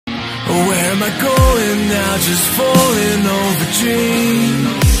Where am I going now? Just falling over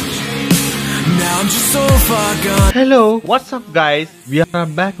dreams. Now I'm just so far gone. Hello, what's up guys? We are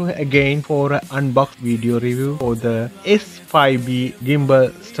back again for an unbox video review for the S5B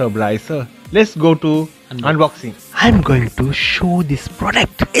gimbal stabilizer. Let's go to unboxing. I'm going to show this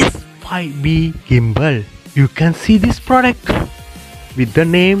product, S5B gimbal. You can see this product with the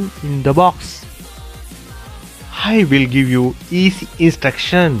name in the box. I will give you easy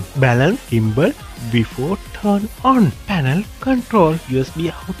instruction. Balance gimbal before turn on. Panel control,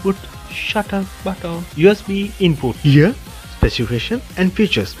 USB output, shutter button, USB input. Here specification and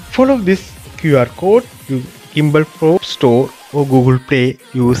features. Follow this QR code to Gimbal Pro Store or Google Play.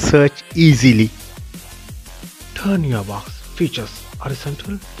 You search easily. Turn your box. Features: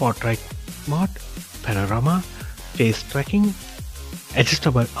 horizontal, portrait mode, panorama, face tracking,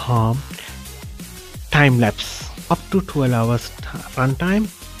 adjustable arm, time lapse, up to 12 hours runtime,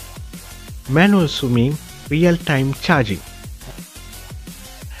 manual zooming, real time charging.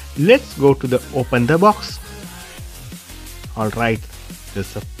 Let's go to the open the box. Alright,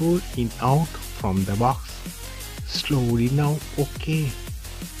 there's a pull in out from the box. Slowly now, okay.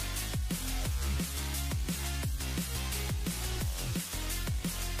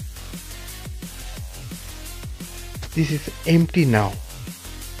 This is empty now.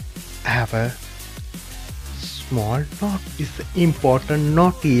 I have a small note. This important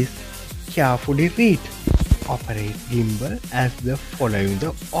note is carefully read. Operate gimbal as the following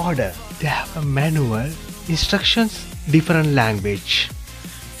the order. They have a manual, instructions, different language.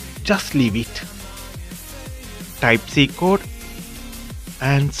 Just leave it. Type-C code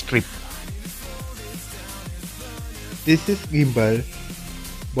and strip. This is gimbal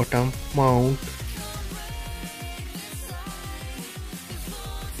bottom mount.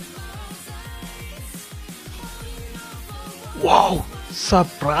 Wow!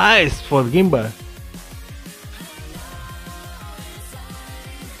 Surprise for gimbal.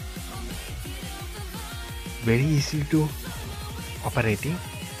 Very easy to operating.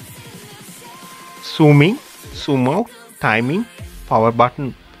 Zooming, zoom out, timing, power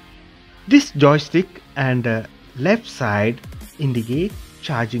button. This joystick and left side indicate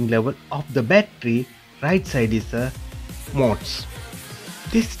charging level of the battery. Right side is the modes.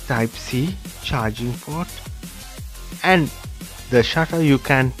 This Type-C charging port and the shutter, you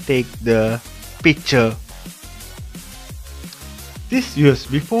can take the picture. This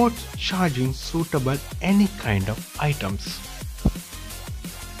USB port charging suitable any kind of items.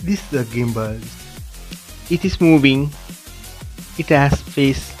 This is the gimbal. It is moving. It has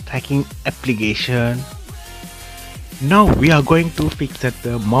face tracking application. Now we are going to fix at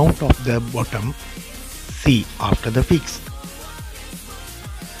the mount of the bottom. See after the fix.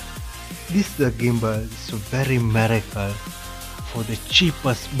 This is the gimbal. It's a very miracle for the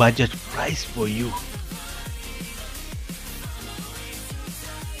cheapest budget price for you.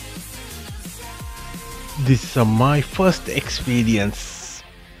 This is my first experience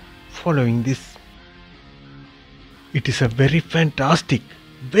following this. It is a very fantastic,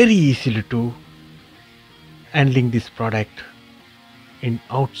 very easy to handling this product in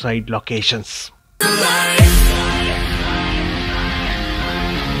outside locations.